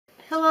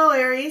Hello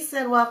Aries,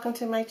 and welcome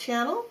to my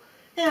channel,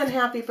 and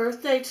happy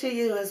birthday to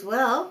you as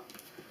well.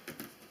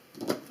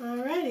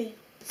 Alrighty,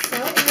 so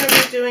I'm going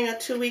to be doing a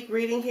 2-week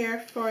reading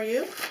here for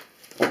you,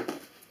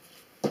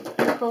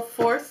 April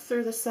 4th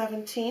through the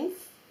 17th.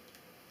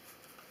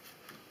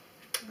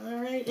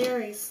 Alright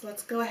Aries,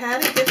 let's go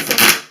ahead and get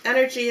some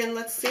energy and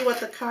let's see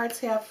what the cards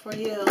have for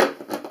you.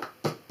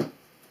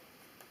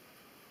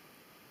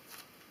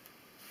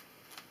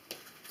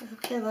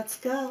 Okay, let's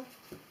go.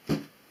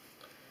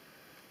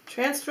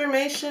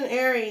 Transformation,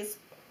 Aries.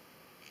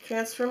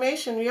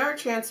 Transformation. We are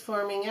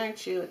transforming,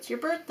 aren't you? It's your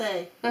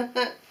birthday.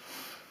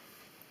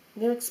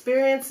 New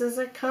experiences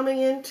are coming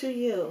into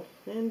you.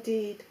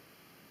 Indeed.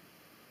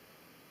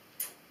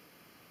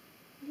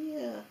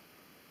 Yeah.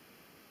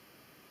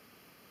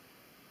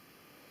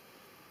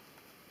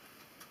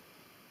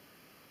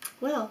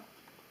 Well,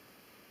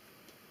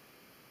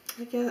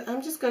 I guess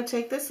I'm just going to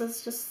take this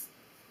as just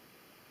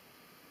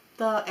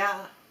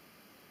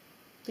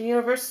the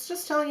universe is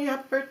just telling you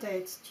happy birthday.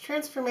 It's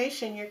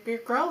transformation. You're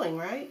growing,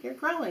 right? You're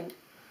growing.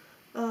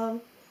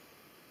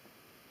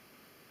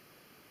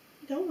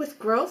 With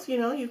growth,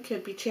 you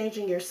could be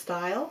changing your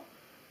style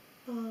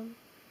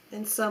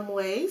in some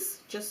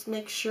ways. Just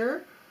make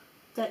sure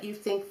that you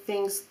think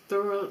things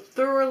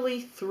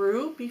thoroughly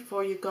through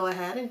before you go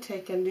ahead and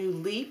take a new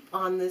leap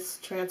on this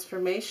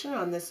transformation,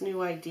 on this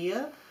new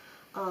idea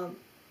that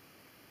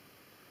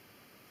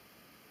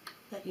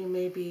you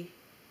may be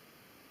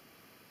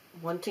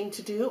wanting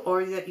to do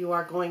or that you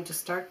are going to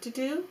start to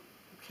do.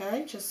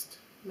 Okay, just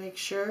make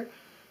sure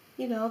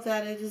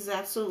that it is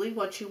absolutely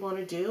what you want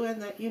to do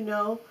and that you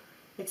know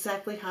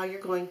exactly how you're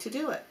going to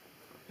do it.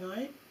 All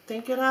right,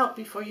 think it out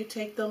before you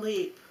take the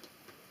leap.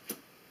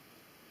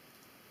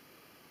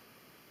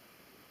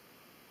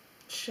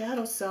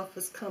 Shadow self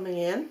is coming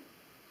in.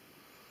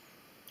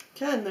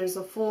 Again, there's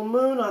a full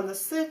moon on the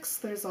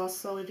 6th. There's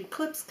also an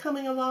eclipse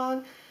coming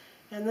along.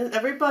 And then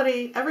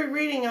every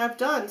reading I've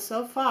done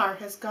so far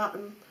has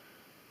gotten,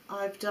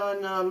 I've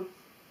done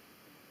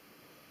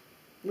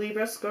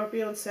Libra,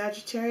 Scorpio, and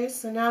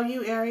Sagittarius. And now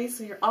you,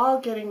 Aries, you're all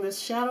getting this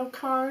shadow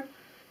card.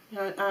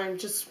 And I'm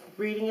just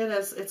reading it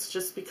as it's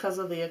just because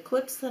of the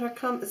eclipse that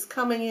is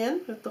coming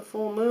in with the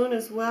full moon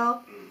as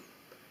well.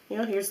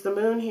 Here's the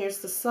moon, here's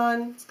the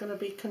sun. It's going to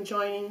be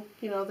conjoining,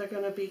 they're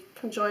going to be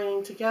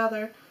conjoining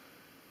together.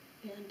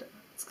 And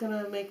it's going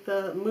to make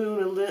the moon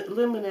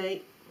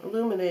illuminate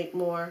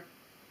more.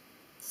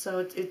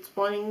 So it's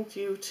wanting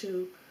you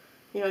to,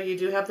 you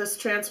do have this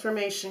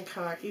transformation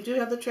card. You do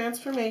have the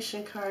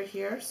transformation card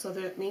here, so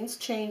that means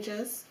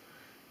changes.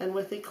 And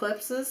with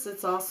eclipses,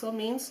 it also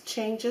means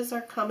changes are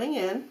coming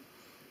in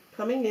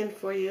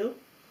for you.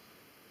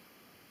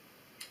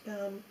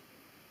 Well,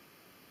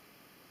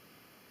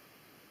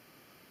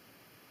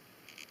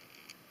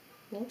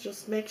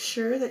 just make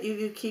sure that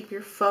you keep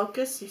your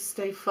focus, you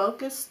stay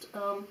focused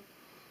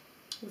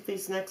with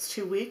these next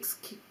 2 weeks.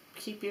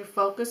 Keep your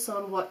focus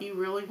on what you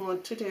really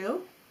want to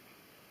do.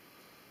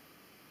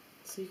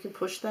 So you can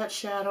push that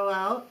shadow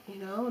out,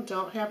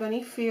 don't have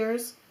any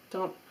fears.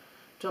 Don't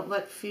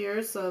let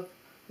fears of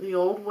the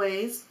old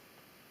ways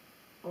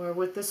or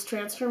with this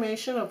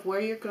transformation of where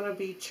you're going to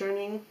be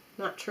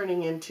not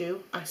turning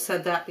into. I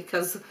said that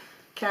because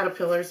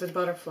caterpillars and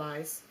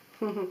butterflies.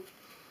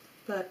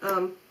 But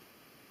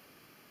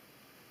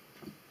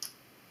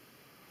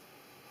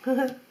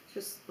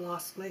just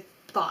lost my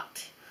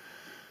thought.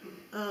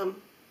 But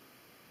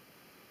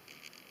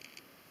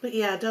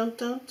yeah, don't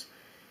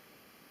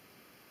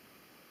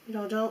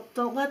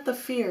let the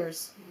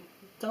fears,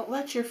 don't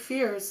let your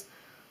fears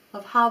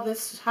of how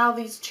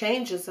these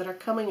changes that are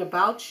coming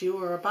about you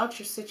or about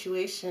your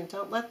situation,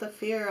 don't let the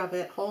fear of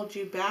it hold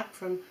you back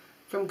from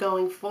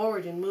going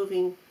forward and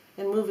moving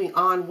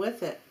on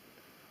with it.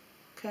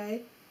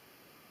 Okay?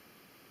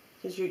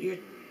 Because you're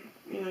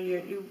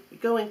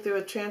going through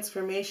a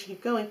transformation,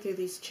 you're going through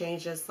these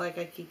changes, like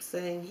I keep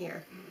saying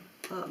here.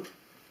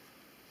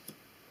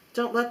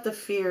 Don't let the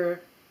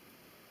fear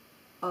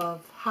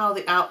of how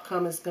the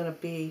outcome is going to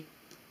be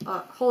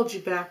hold you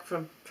back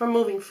from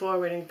moving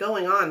forward and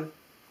going on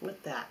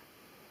with that.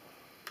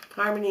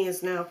 Harmony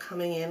is now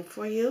coming in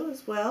for you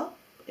as well,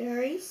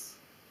 Aries.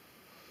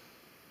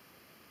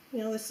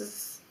 This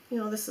is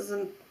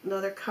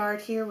another card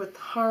here with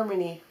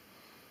harmony.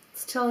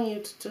 It's telling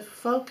you to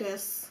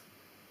focus,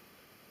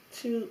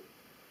 to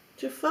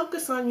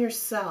focus on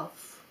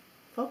yourself.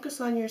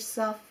 Focus on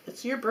yourself.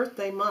 It's your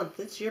birthday month.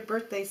 It's your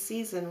birthday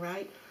season,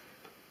 right?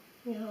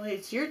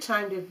 It's your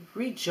time to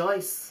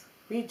rejoice,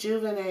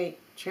 rejuvenate,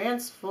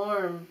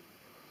 transform,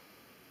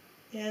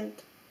 and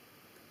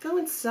go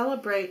and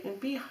celebrate and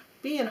be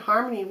in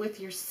harmony with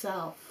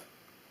yourself.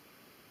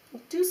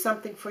 Do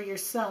something for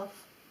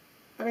yourself.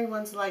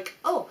 Everyone's like,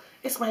 oh,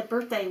 it's my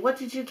birthday. What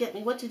did you get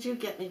me? What did you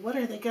get me? What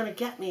are they going to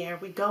get me? Are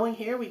we going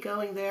here? Are we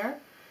going there?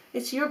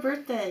 It's your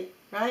birthday,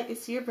 right?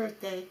 It's your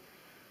birthday.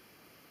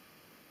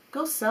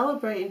 Go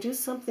celebrate and do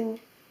something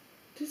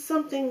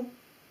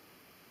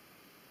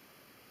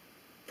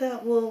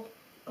that will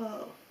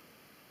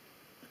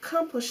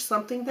accomplish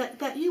something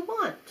that you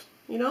want.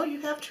 You know,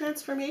 you have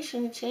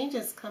transformation and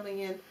changes coming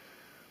in.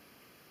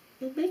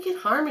 And make it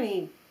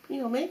harmony.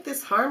 You know, make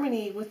this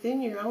harmony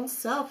within your own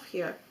self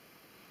here.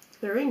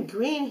 They're in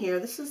green here.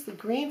 This is the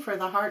green for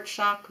the heart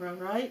chakra,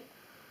 right?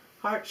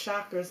 Heart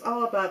chakra is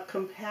all about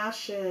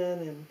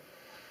compassion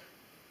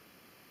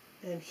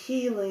and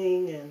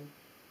healing and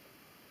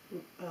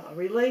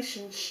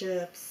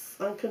relationships,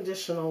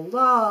 unconditional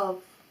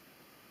love.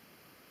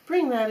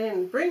 Bring that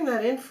in. Bring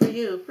that in for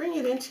you. Bring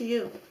it into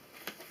you.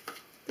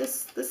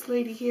 This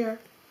lady here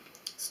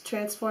is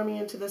transforming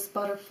into this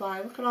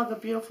butterfly. Look at all the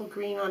beautiful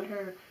green on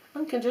her.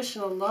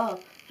 Unconditional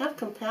love. Have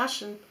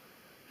compassion.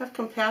 Have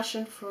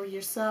compassion for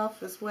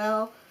yourself as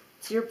well.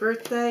 It's your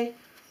birthday.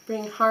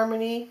 Bring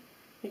harmony.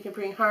 You can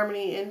bring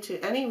harmony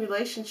into any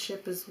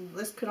relationship.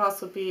 This could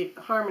also be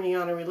harmony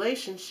on a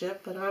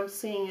relationship, but I'm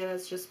seeing it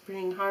as just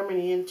bringing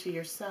harmony into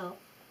yourself,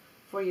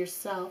 for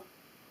yourself.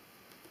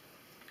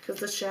 Because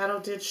the shadow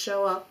did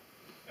show up.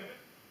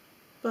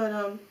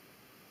 But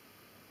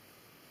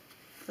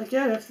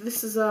again, if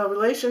this is a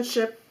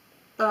relationship,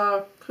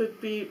 could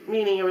be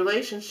meaning a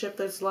relationship,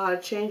 there's a lot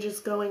of changes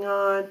going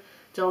on.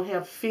 Don't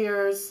have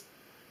fears.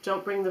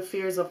 Don't bring the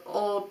fears of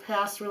old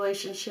past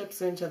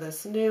relationships into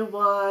this new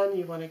one.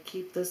 You want to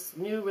keep this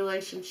new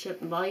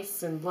relationship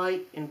nice and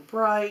light and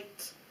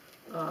bright.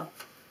 You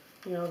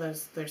know,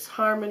 there's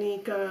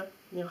harmony.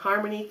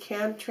 Harmony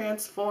can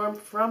transform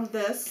from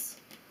this.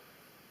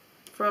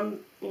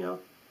 From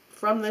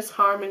this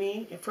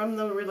harmony, from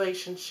the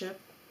relationship.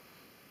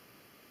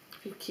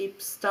 If you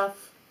keep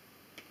stuff,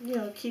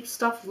 keep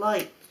stuff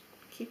light.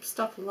 Keep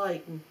stuff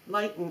light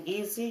and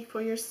easy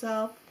for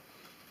yourself.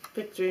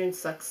 Victory and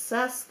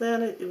success,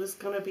 then it was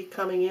going to be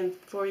coming in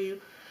for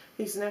you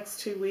these next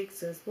 2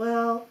 weeks as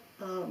well.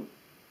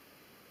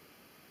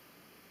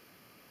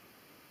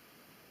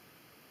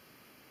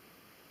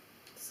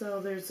 So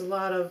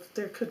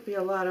there could be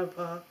a lot of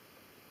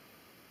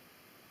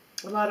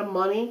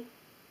money,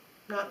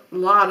 not a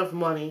lot of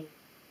money,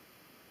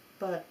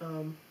 but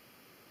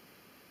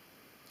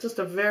just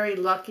a very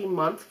lucky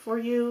month for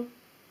you,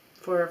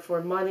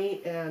 for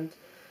money and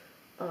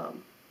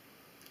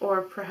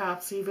or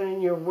perhaps even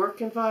in your work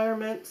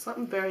environment,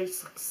 something very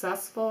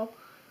successful.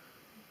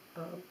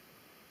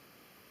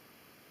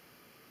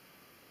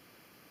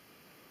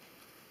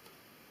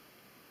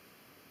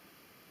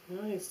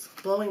 He's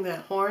blowing that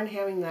horn,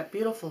 having that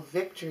beautiful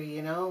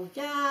victory,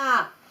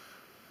 Yeah,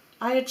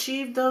 I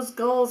achieved those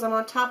goals. I'm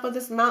on top of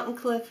this mountain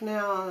cliff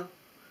now.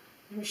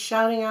 I'm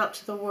shouting out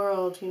to the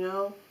world,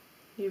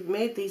 You've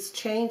made these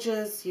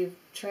changes. You've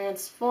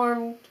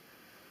transformed.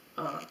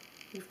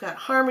 You've got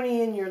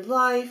harmony in your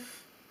life.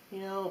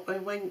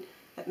 And when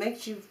it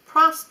makes you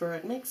prosper,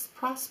 it makes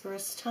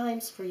prosperous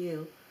times for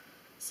you.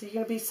 So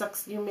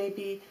you may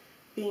be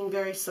being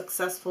very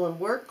successful in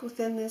work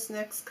within this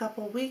next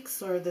couple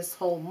weeks or this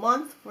whole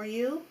month for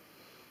you,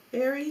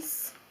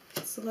 Aries.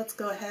 So let's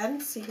go ahead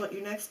and see what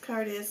your next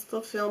card is.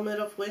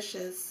 Fulfillment of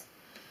wishes.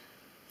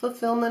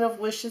 Fulfillment of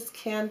wishes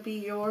can be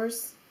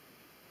yours.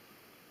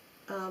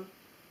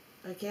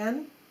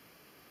 Again,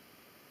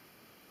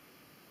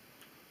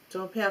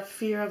 don't have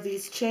fear of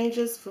these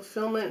changes.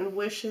 Fulfillment and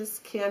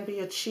wishes can be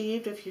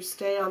achieved if you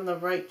stay on the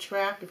right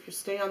track, if you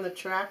stay on the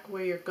track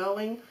where you're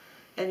going,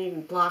 and you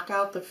can block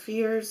out the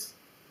fears.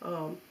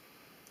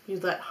 You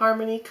let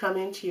harmony come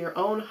into your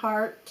own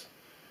heart.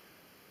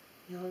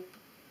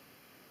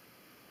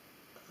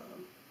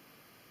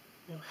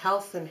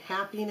 Health and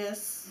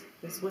happiness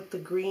is with the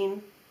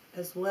green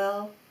as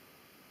well.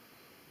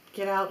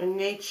 Get out in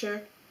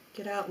nature.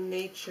 Get out in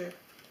nature.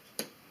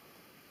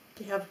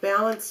 You have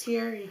balance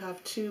here. You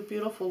have 2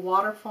 beautiful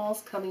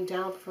waterfalls coming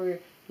down for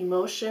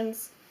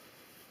emotions.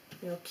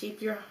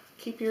 Keep your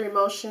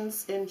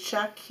emotions in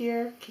check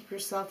here. Keep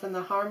yourself in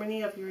the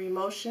harmony of your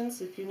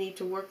emotions. If you need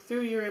to work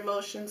through your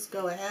emotions,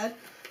 go ahead.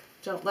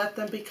 Don't let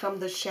them become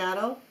the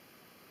shadow.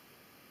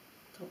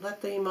 Don't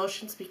let the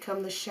emotions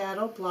become the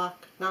shadow.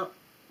 Block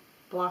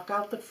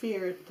out the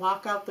fear.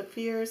 Block out the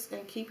fears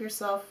and keep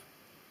yourself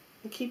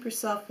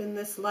in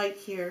this light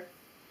here.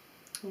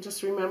 And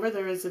just remember,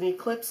 there is an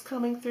eclipse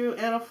coming through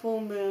and a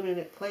full moon, and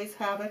it plays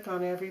havoc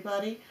on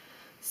everybody.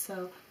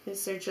 So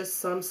these are just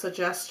some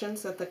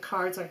suggestions that the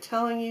cards are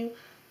telling you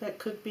that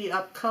could be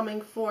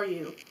upcoming for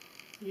you.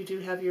 You do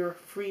have your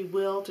free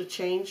will to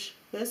change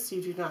this.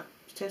 You do not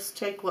just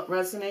take what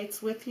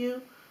resonates with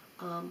you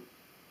and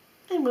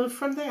move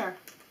from there.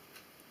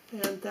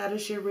 And that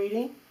is your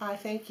reading. I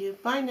thank you.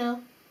 Bye now.